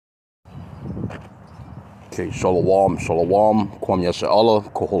Okay, Shalom, Shalom, Kwam Yasha'Allah,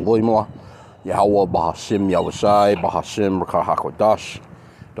 Koholoimla, Yahweh, Bahashim, Yahushai, Bahashim, Rakah HaKodash.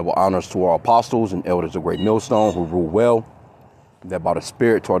 Double honors to our apostles and elders of Great Millstone who rule well, that by the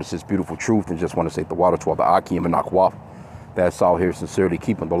Spirit taught us His beautiful truth, and just want to say the water to all the Akim and Akwaf that's out here sincerely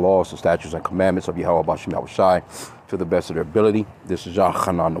keeping the laws, the statutes, and commandments of Yahweh, Bahashim, Yahushai to the best of their ability. This is Yah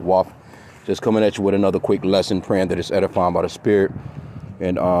Hanan Nawaf, just coming at you with another quick lesson, praying that it's edifying by the Spirit.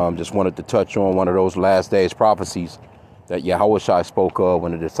 And just wanted to touch on one of those last days prophecies that Yahushua spoke of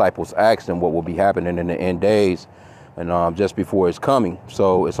when the disciples asked him what will be happening in the end days and just before his coming.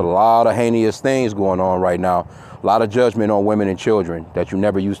 So it's a lot of heinous things going on right now. A lot of judgment on women and children that you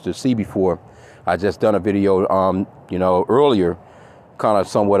never used to see before. I just done a video, earlier, kind of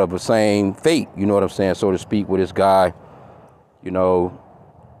somewhat of the same fate, you know what I'm saying, so to speak, with this guy.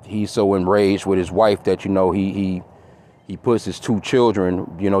 He's so enraged with his wife that, he puts his two children,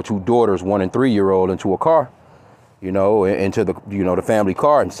 two daughters, 1 and 3-year-old, into a car, into the, the family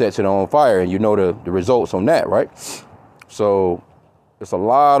car, and sets it on fire. And the results on that, right? So it's a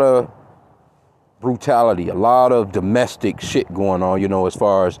lot of brutality, a lot of domestic shit going on, as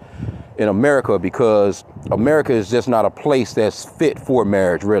far as in America, because America is just not a place that's fit for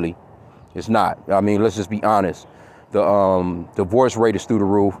marriage, really. It's not. I mean, let's just be honest. The divorce rate is through the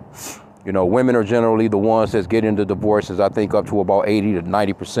roof. Women are generally the ones that get into divorces. I think up to about 80 to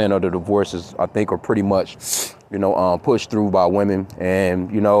 90% of the divorces, I think, are pretty much, pushed through by women.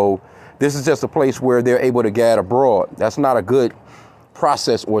 And, this is just a place where they're able to gad abroad. That's not a good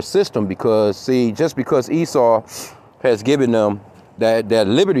process or system because, see, just because Esau has given them that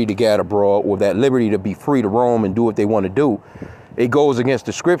liberty to gad abroad, or that liberty to be free to roam and do what they want to do, it goes against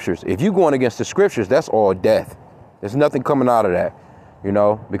the scriptures. If you're going against the scriptures, that's all death. There's nothing coming out of that.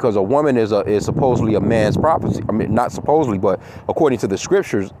 Because a woman is supposedly a man's property. I mean, not supposedly, but according to the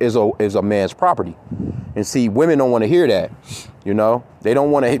scriptures, is a man's property. And see, women don't want to hear that. They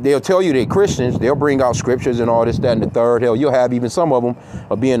don't want to. They'll tell you they're Christians. They'll bring out scriptures and all this, that, and the third. Hell, you'll have even some of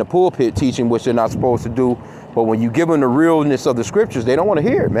them be in the pulpit teaching which they're not supposed to do. But when you give them the realness of the scriptures, they don't want to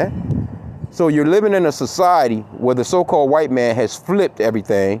hear it, man. So you're living in a society where the so-called white man has flipped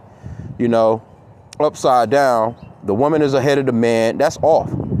everything, upside down. The woman is ahead of the man. That's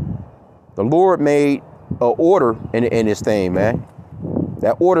off. The Lord made an order in this thing, man.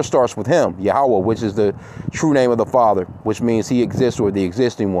 That order starts with him, Yahweh, which is the true name of the Father, which means he exists, or the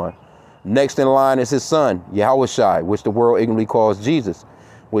existing one. Next in line is his son, Yahushai, which the world ignorantly calls Jesus,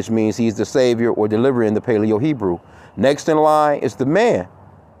 which means he's the savior or deliverer in the Paleo-Hebrew. Next in line is the man,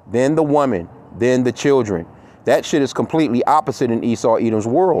 then the woman, then the children. That shit is completely opposite in Esau Edom's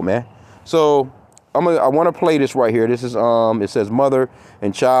world, man. So I want to play this right here. This is it says mother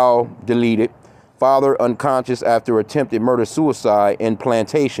and child deleted, father unconscious after attempted murder suicide in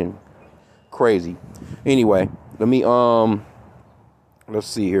plantation. Crazy. Anyway, let me let's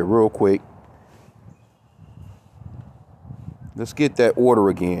see here real quick. Let's get that order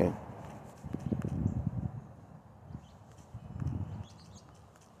again.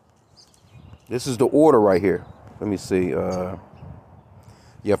 This is the order right here. Let me see.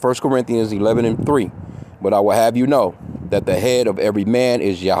 1 Corinthians 11:3. But I will have you know that the head of every man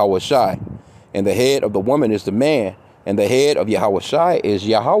is Yahushai, and the head of the woman is the man, and the head of Yahushai is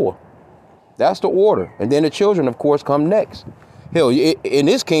Yahweh. That's the order. And then the children, of course, come next. Hell, in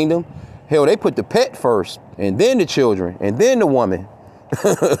this kingdom, they put the pet first, and then the children, and then the woman.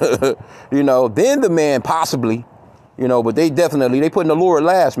 Then the man possibly, but they putting the Lord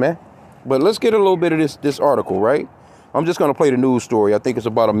last, man. But let's get a little bit of this article, right? I'm just going to play the news story. I think it's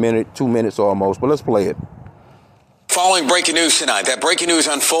about a minute, 2 minutes almost, but let's play it. Following breaking news tonight, that breaking news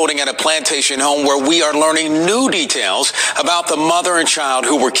unfolding at a plantation home where we are learning new details about the mother and child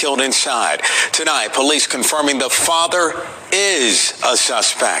who were killed inside. Tonight, police confirming the father is a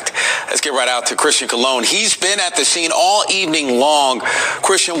suspect. Let's get right out to Christian Cologne. He's been at the scene all evening long.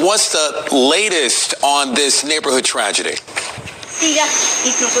 Christian, what's the latest on this neighborhood tragedy?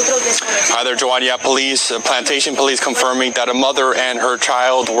 Hi there, Joanne. Yeah, plantation police confirming that a mother and her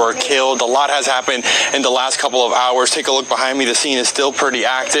child were killed. A lot has happened in the last couple of hours. Take a look behind me. The scene is still pretty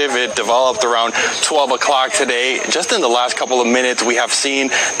active. It developed around 12 o'clock today. Just in the last couple of minutes, we have seen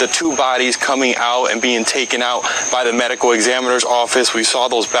the two bodies coming out and being taken out by the medical examiner's office. We saw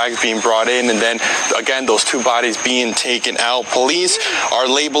those bags being brought in, and then again, those two bodies being taken out. Police are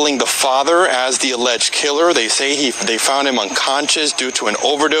labeling the father as the alleged killer. They say they found him unconscious due to an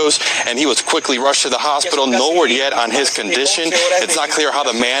overdose, and he was quickly rushed to the hospital. No word yet on his condition. It's not clear how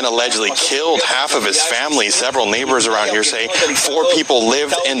the man allegedly killed half of his family. Several neighbors around here say 4 people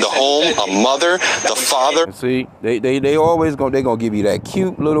lived in the home, a mother, the father. See, they always gonna give you that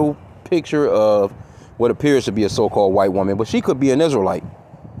cute little picture of what appears to be a so-called white woman, but she could be an Israelite,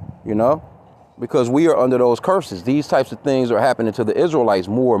 you know, because we are under those curses. These types of things are happening to the Israelites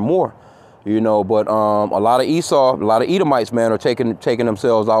more and more, you know, but a lot of Esau, a lot of Edomites, man, are taking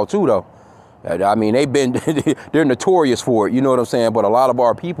themselves out too, though. I mean, they're notorious for it, you know what I'm saying? But a lot of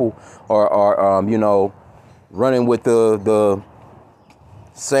our people are you know, running with the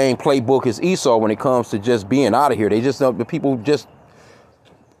same playbook as Esau when it comes to just being out of here. They just don't, the people just,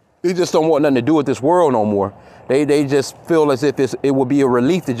 they just don't want nothing to do with this world no more. They just feel as if it would be a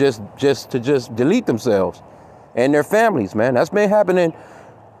relief to just delete themselves and their families, man. That's been happening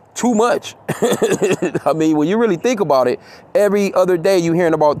too much. I mean, when you really think about it, every other day you're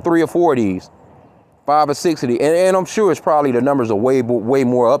hearing about 3 or 4 of these, 5 or 6 of these, and I'm sure it's probably the numbers are way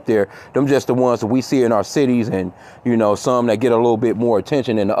more up there. Them just the ones that we see in our cities, and you know, some that get a little bit more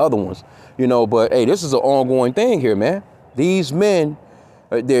attention than the other ones, you know. But hey, this is an ongoing thing here, man. These men,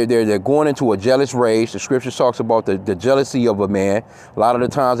 they're going into a jealous rage. The scripture talks about the jealousy of a man. A lot of the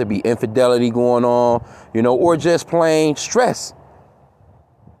times it be infidelity going on, you know, or just plain stress.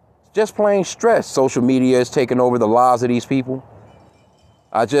 Just plain stress. Social media is taking over the lives of these people.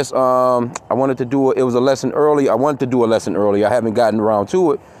 I just, I wanted to do, it was a lesson early. I wanted to do a lesson early. I haven't gotten around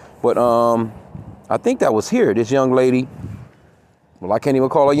to it, but I think that was here. This young lady, well, I can't even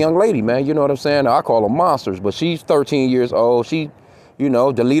call her a young lady, man. You know what I'm saying? I call them monsters, but she's 13 years old. She, you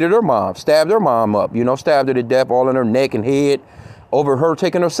know, deleted her mom, stabbed her mom up, you know, stabbed her to death, all in her neck and head, over her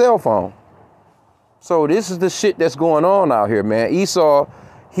taking her cell phone. So this is the shit that's going on out here, man. Esau,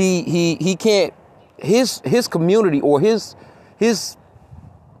 he can't, his community or his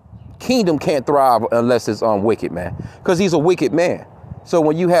kingdom can't thrive unless it's wicked, man, because he's a wicked man. So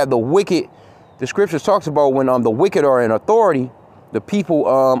when you have the wicked, the scriptures talks about when the wicked are in authority, the people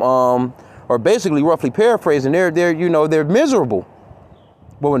are basically, roughly paraphrasing, they're you know, they're miserable.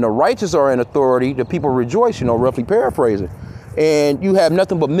 But when the righteous are in authority, the people rejoice, you know, roughly paraphrasing. And you have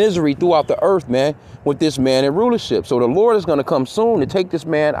nothing but misery throughout the earth, man, with this man in rulership. So the Lord is going to come soon to take this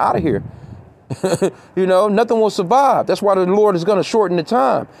man out of here. You know, nothing will survive. That's why the Lord is going to shorten the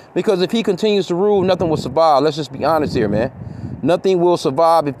time, because if he continues to rule, nothing will survive. Let's just be honest here, man. Nothing will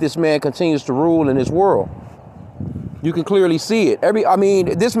survive if this man continues to rule in this world. You can clearly see it. I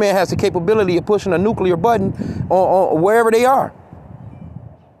mean, this man has the capability of pushing a nuclear button on wherever they are.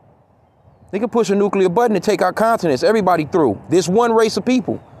 They can push a nuclear button to take our continents, everybody through. This one race of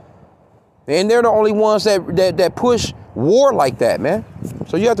people. And they're the only ones that push war like that, man.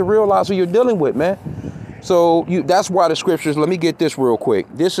 So you have to realize who you're dealing with, man. So that's why the scriptures, let me get this real quick.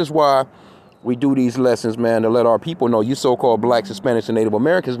 This is why we do these lessons, man, to let our people know, you so-called blacks, Hispanics, and Native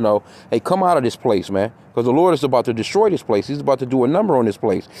Americans know, hey, come out of this place, man. Because the Lord is about to destroy this place. He's about to do a number on this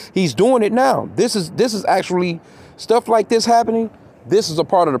place. He's doing it now. This is actually stuff like this happening. This is a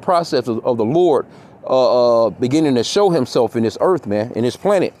part of the process of the Lord beginning to show himself in this earth, man, in this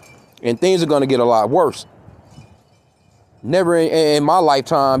planet. And things are going to get a lot worse. Never in my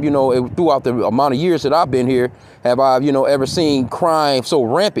lifetime, you know, throughout the amount of years that I've been here, have I, you know, ever seen crime so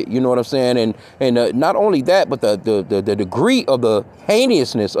rampant, you know what I'm saying? And not only that, but the degree of the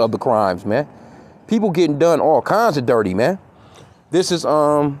heinousness of the crimes, man. People getting done all kinds of dirty, man. This is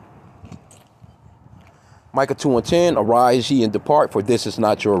Micah 2:10, arise ye and depart, for this is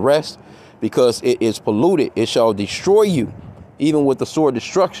not your rest, because it is polluted. It shall destroy you, even with the sword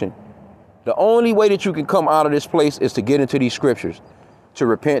destruction. The only way that you can come out of this place is to get into these scriptures, to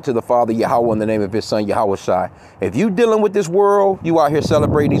repent to the Father Yahweh in the name of his son Yahweh Shai. If you dealing with this world, you out here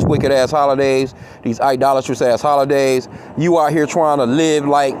celebrating these wicked ass holidays, these idolatrous ass holidays, you out here trying to live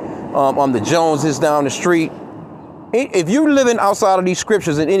like the Joneses down the street. If you're living outside of these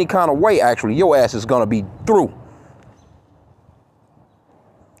scriptures in any kind of way, actually, your ass is going to be through.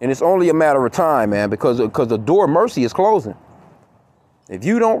 And it's only a matter of time, man, because the door of mercy is closing. If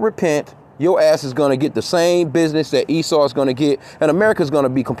you don't repent, your ass is going to get the same business that Esau is going to get, and America's going to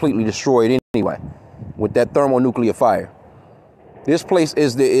be completely destroyed anyway with that thermonuclear fire. This place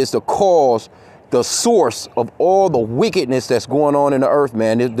is the cause, the source of all the wickedness that's going on in the earth,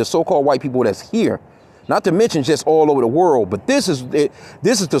 man. The so-called white people that's here, not to mention just all over the world, but this is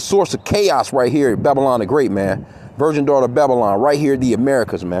the source of chaos right here at Babylon the Great, man. Virgin daughter of Babylon, right here in the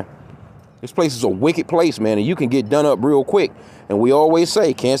Americas, man. This place is a wicked place, man, and you can get done up real quick. And we always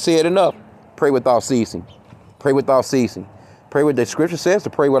say, can't say it enough, pray without ceasing. Pray without ceasing. Pray what the scripture says, to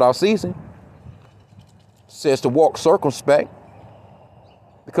pray without ceasing. It says to walk circumspect,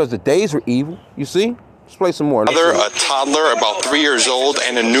 because the days are evil, you see? Let's play some more. A toddler about 3 years old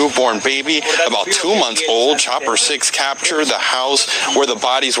and a newborn baby about 2 months old. Chopper 6 captured the house where the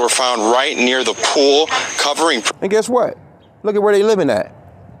bodies were found, right near the pool, covering. And guess what? Look at where they living at.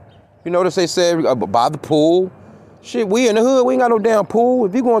 You notice they said by the pool. Shit, we in the hood, we ain't got no damn pool.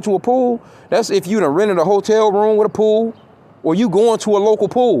 If you going to a pool, that's if you done rented a hotel room with a pool, or you going to a local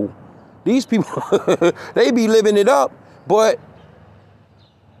pool. These people, they be living it up, but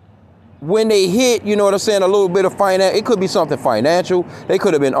when they hit, you know what I'm saying, a little bit of finance, it could be something financial. They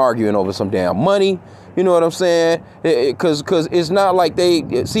could have been arguing over some damn money. You know what I'm saying? Because it's not like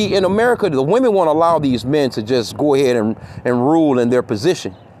they, see, in America, the women won't allow these men to just go ahead and rule in their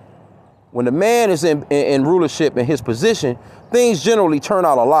position. When the man is in rulership in his position, things generally turn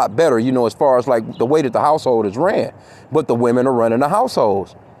out a lot better, you know, as far as like the way that the household is ran. But the women are running the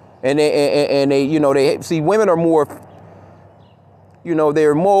households. And they you know, they see, women are more, you know,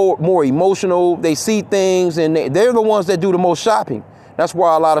 they're more emotional. They see things, and they're the ones that do the most shopping. That's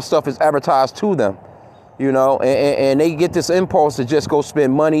why a lot of stuff is advertised to them, you know, and they get this impulse to just go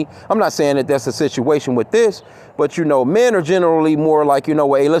spend money. I'm not saying that that's the situation with this, but, you know, men are generally more like, you know,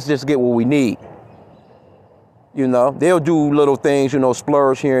 well, hey, let's just get what we need. You know, they'll do little things, you know,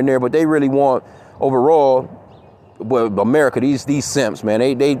 splurge here and there, but they really want overall. Well, America, these simps, man,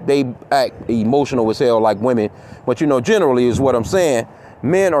 they act emotional as hell like women. But, you know, generally is what I'm saying.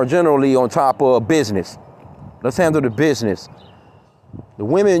 Men are generally on top of business. Let's handle the business. The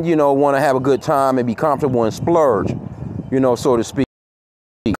women, you know, want to have a good time and be comfortable and splurge, you know, so to speak.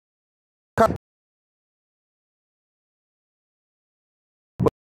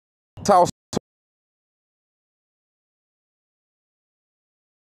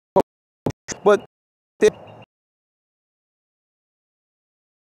 But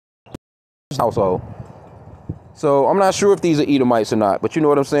household. So I'm not sure if these are Edomites or not, but you know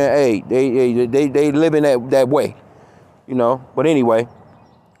what I'm saying? Hey, they live in that way, you know. But anyway,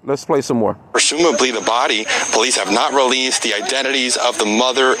 let's play some more. Presumably the body. Police have not released the identities of the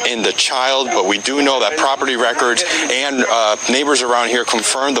mother and the child, but we do know that property records and neighbors around here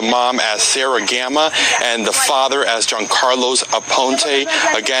confirmed the mom as Sarah Gamma and the father as Giancarlos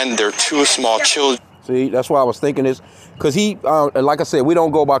Aponte. Again, they're two small children. See, that's why I was thinking this, because he, like I said, we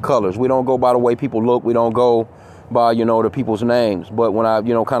don't go by colors. We don't go by the way people look. We don't go by, you know, the people's names. But when I,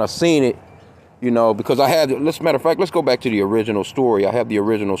 you know, kind of seen it, you know, because I had, matter of fact, let's go back to the original story. I have the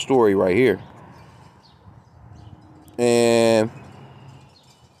original story right here. And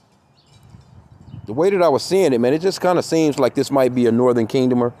the way that I was seeing it, man, it just kind of seems like this might be a Northern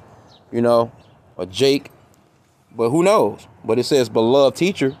Kingdomer, you know, a Jake. But who knows? But it says beloved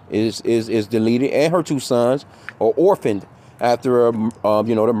teacher is deleted, and her two sons are orphaned after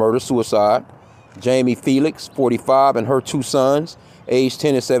you know, the murder-suicide. Jamie Felix, 45, and her two sons, aged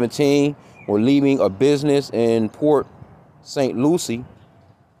 10 and 17, were leaving a business in Port St Lucie.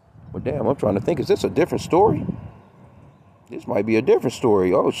 But damn, I'm trying to think, is this a different story? This might be a different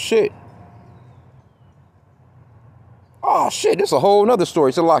story. Oh shit. Oh shit, this is a whole nother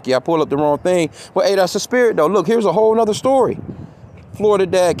story. So lucky I pulled up the wrong thing. But hey, that's the spirit though. Look, here's a whole nother story. Florida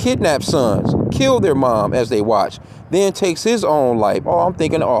dad kidnaps sons, kill their mom as they watch, then takes his own life. Oh, I'm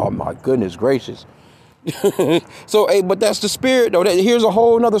thinking, oh my goodness gracious. So hey, but that's the spirit though. Here's a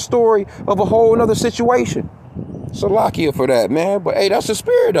whole nother story of a whole nother situation. So lucky for that, man. But hey, that's the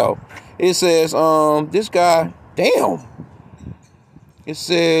spirit though. It says, this guy, damn. It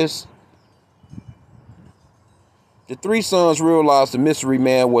says, the three sons realized the mystery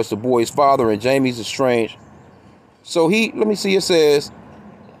man was the boy's father and Jamie's estranged. So let me see, it says,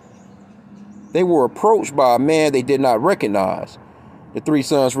 they were approached by a man they did not recognize. The three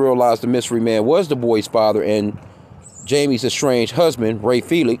sons realized the mystery man was the boy's father and Jamie's estranged husband, Ray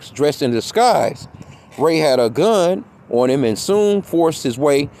Felix, dressed in disguise. Ray had a gun on him and soon forced his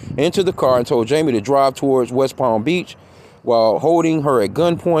way into the car and told Jamie to drive towards West Palm Beach while holding her at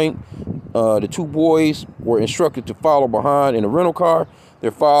gunpoint. The two boys were instructed to follow behind in a rental car.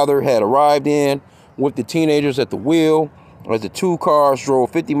 Their father had arrived in with the teenagers at the wheel as the two cars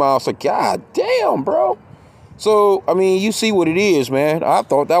drove 50 miles. Like, God damn, bro. So, I mean, you see what it is, man. I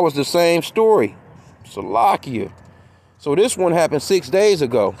thought that was the same story. Salakia. So this one happened 6 days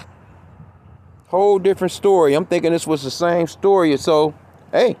ago. Whole different story. I'm thinking this was the same story. So,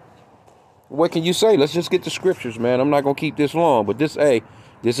 hey, what can you say? Let's just get the scriptures, man. I'm not going to keep this long. But this, hey,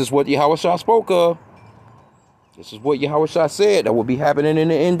 this is what Yahushua spoke of. This is what Yahushua said that will be happening in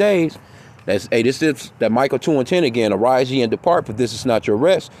the end days. That's, hey, this is that Micah 2 and 10 again. Arise ye and depart, for this is not your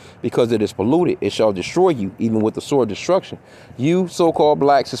rest, because it is polluted. It shall destroy you, even with the sword of destruction. You so-called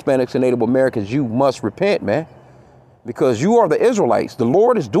blacks, Hispanics, and Native Americans, you must repent, man. Because you are the Israelites. The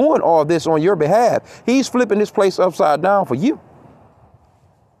Lord is doing all this on your behalf. He's flipping this place upside down for you.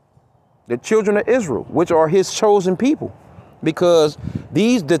 The children of Israel, which are his chosen people. Because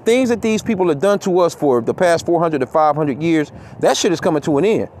the things that these people have done to us for the past 400 to 500 years, that shit is coming to an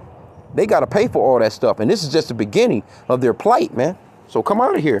end. They got to pay for all that stuff. And this is just the beginning of their plight, man. So come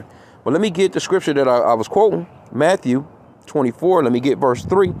out of here. But let me get the scripture that I was quoting, Matthew 24. Let me get verse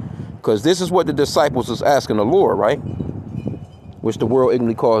 3, because this is what the disciples was asking the Lord, right? Which the world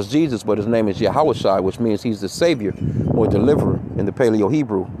ignorantly calls Jesus, but his name is Yahushua, which means he's the Savior or deliverer in the Paleo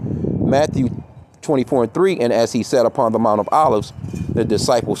Hebrew. Matthew 24:3, and as he sat upon the Mount of Olives, the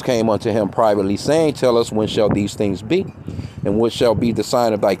disciples came unto him privately, saying, tell us, when shall these things be? And what shall be the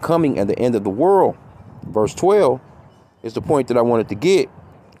sign of thy coming and the end of the world? Verse 12 is the point that I wanted to get,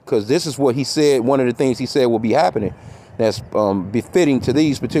 because this is what he said, one of the things he said will be happening that's befitting to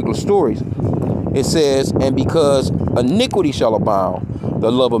these particular stories. It says, and because iniquity shall abound,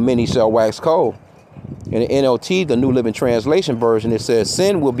 the love of many shall wax cold. In the NLT, the New Living Translation version, it says,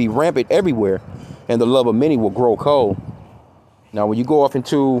 sin will be rampant everywhere, and the love of many will grow cold. Now, when you go off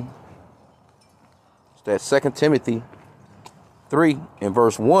into that 2 Timothy 3 and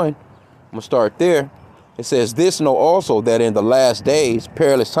verse 1, I'm going to start there. It says, this know also, that in the last days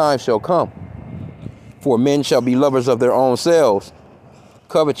perilous times shall come. For men shall be lovers of their own selves,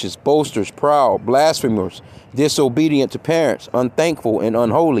 covetous, boasters, proud, blasphemers, disobedient to parents, unthankful and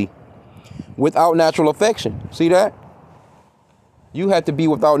unholy, without natural affection. See that? You have to be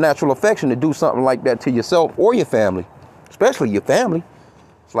without natural affection to do something like that to yourself or your family, especially your family.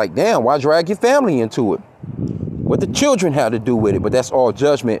 It's like, damn, why drag your family into it? What the children had to do with it, but that's all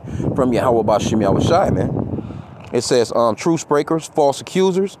judgment from Yahweh Bashim Yahushai, man. It says, truce breakers, false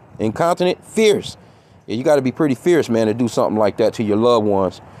accusers, incontinent, fierce. Yeah, you got to be pretty fierce, man, to do something like that to your loved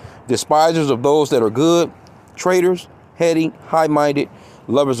ones. Despisers of those that are good, traitors, heady, high-minded,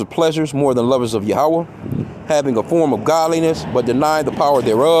 lovers of pleasures more than lovers of Yahweh, having a form of godliness, but denying the power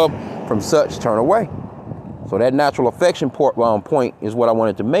thereof, from such turn away. So that natural affection point is what I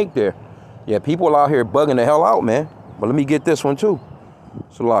wanted to make there. Yeah, people out here bugging the hell out, man. But let me get this one too.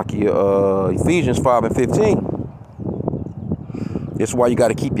 Salakia, Ephesians 5 and 15. That's why you got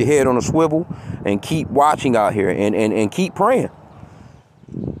to keep your head on a swivel and keep watching out here and keep praying.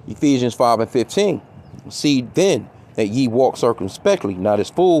 Ephesians 5 and 15. See then that ye walk circumspectly, not as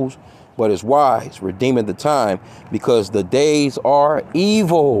fools, but as wise, redeeming the time, because the days are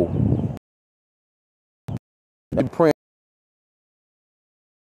evil. And praying.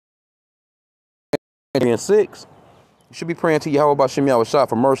 And 6, you should be praying to Yahweh Bashim Yahushua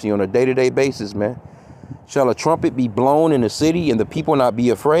for mercy on a day-to-day basis, man. Shall a trumpet be blown in the city and the people not be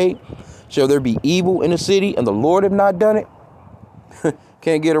afraid? Shall there be evil in the city and the Lord have not done it?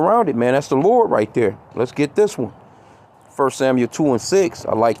 Can't get around it, man. That's the Lord right there. Let's get this one. 1 Samuel 2 and 6.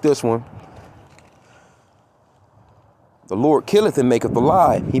 I like this one. The Lord killeth and maketh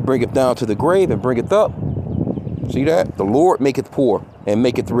alive. He bringeth down to the grave and bringeth up. See that? The Lord maketh poor and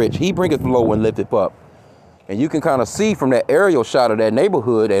maketh rich. He bringeth low and lifteth up. And you can kind of see from that aerial shot of that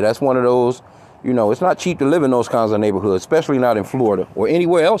neighborhood that that's one of those, you know, it's not cheap to live in those kinds of neighborhoods, especially not in Florida or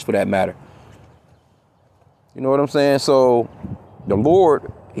anywhere else for that matter. You know what I'm saying? So the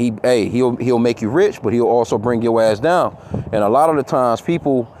Lord, he'll make you rich, but he'll also bring your ass down. And a lot of the times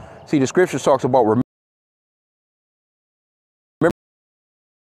people see the scriptures talks about remember,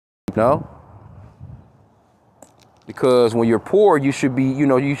 no? Because when you're poor, you should be, you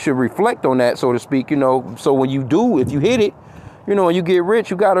know, you should reflect on that, so to speak, you know. So when you do, if you hit it, you know, and you get rich,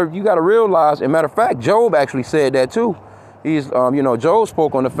 you gotta realize. As a matter of fact, Job actually said that too. He's, you know, Job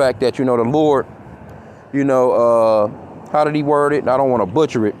spoke on the fact that, you know, the Lord, you know, how did he word it? I don't want to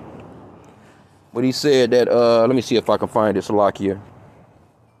butcher it, but he said that. Let me see if I can find it, Salakia.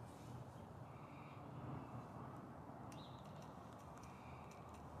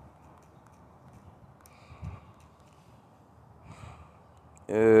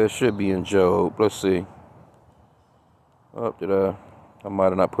 It should be in Job. Let's see. Oh, did I might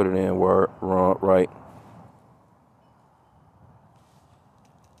have not put it in wrong, right.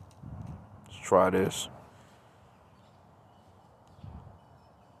 Let's try this.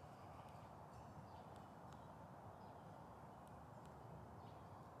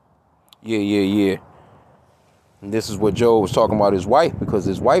 Yeah. And this is what Job was talking about his wife, because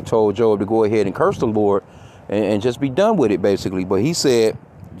his wife told Job to go ahead and curse the Lord and just be done with it, basically. But he said,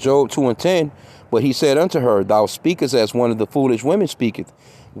 Job 2 and 10, but he said unto her, thou speakest as one of the foolish women speaketh.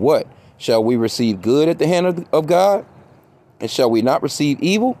 What? Shall we receive good at the hand of God? And shall we not receive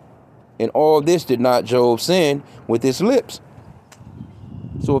evil? And all this did not Job sin with his lips.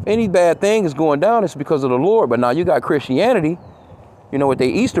 So if any bad thing is going down, it's because of the Lord. But now you got Christianity, you know, with their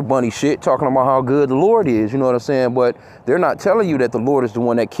Easter bunny shit, talking about how good the Lord is, you know what I'm saying? But they're not telling you that the Lord is the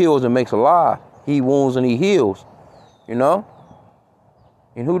one that kills and makes alive. He wounds and he heals, you know?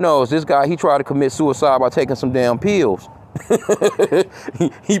 And who knows, this guy, he tried to commit suicide by taking some damn pills.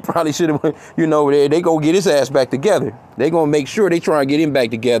 He probably should have, you know, they go get his ass back together. They gonna make sure they try and get him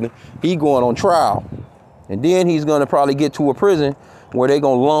back together. He going on trial. And then he's gonna probably get to a prison where they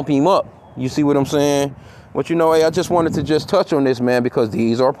gonna lump him up. You see what I'm saying? But you know, hey, I just wanted to just touch on this, man, because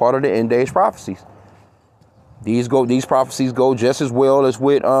these are part of the end days prophecies. These prophecies go just as well as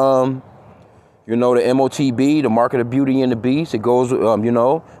with you know, the MOTB, the mark of the beauty and the beast. It goes you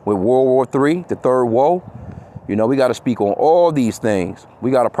know, with World War III, the third woe. You know, we got to speak on all these things.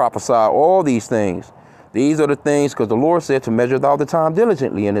 We got to prophesy all these things. These are the things, because the Lord said to measure thou the time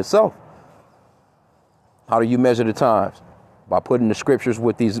diligently in itself. How do you measure the times? By putting the scriptures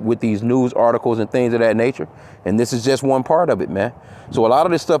with these news articles and things of that nature. And this is just one part of it, man. So a lot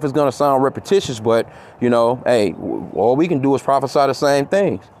of this stuff is going to sound repetitious, but, you know, hey, all we can do is prophesy the same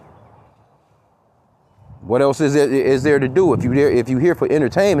things. What else is there to do? If you're here for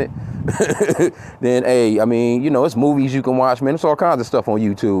entertainment, then, hey, I mean, you know, it's movies you can watch, man. It's all kinds of stuff on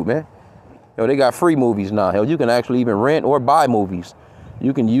YouTube, man. Yo, they got free movies now. Hell, you can actually even rent or buy movies.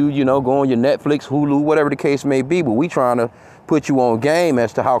 You can, you know, go on your Netflix, Hulu, whatever the case may be. But we trying to put you on game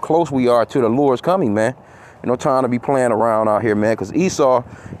as to how close we are to the Lord's coming, man. You know, time to be playing around out here, man, because Esau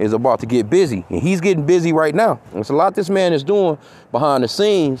is about to get busy. And he's getting busy right now. It's a lot this man is doing behind the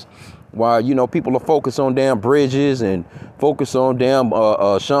scenes while, you know, people are focused on damn Bridges and focused on damn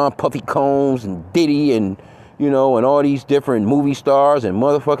Sean Puffy Combs and Diddy and, you know, and all these different movie stars and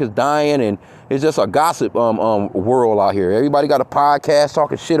motherfuckers dying. And it's just a gossip world out here. Everybody got a podcast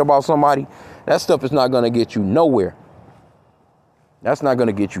talking shit about somebody. That stuff is not going to get you nowhere. That's not going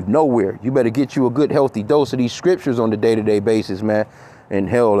to get you nowhere. You better get you a good, healthy dose of these scriptures on the day-to-day basis, man. And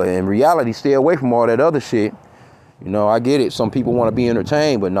hell, in reality, stay away from all that other shit. You know, I get it. Some people want to be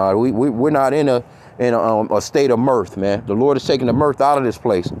entertained, but no, we're not in a state of mirth, man. The Lord is taking the mirth out of this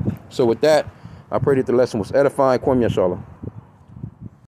place. So with that, I pray that the lesson was edifying. Kwam Yashala.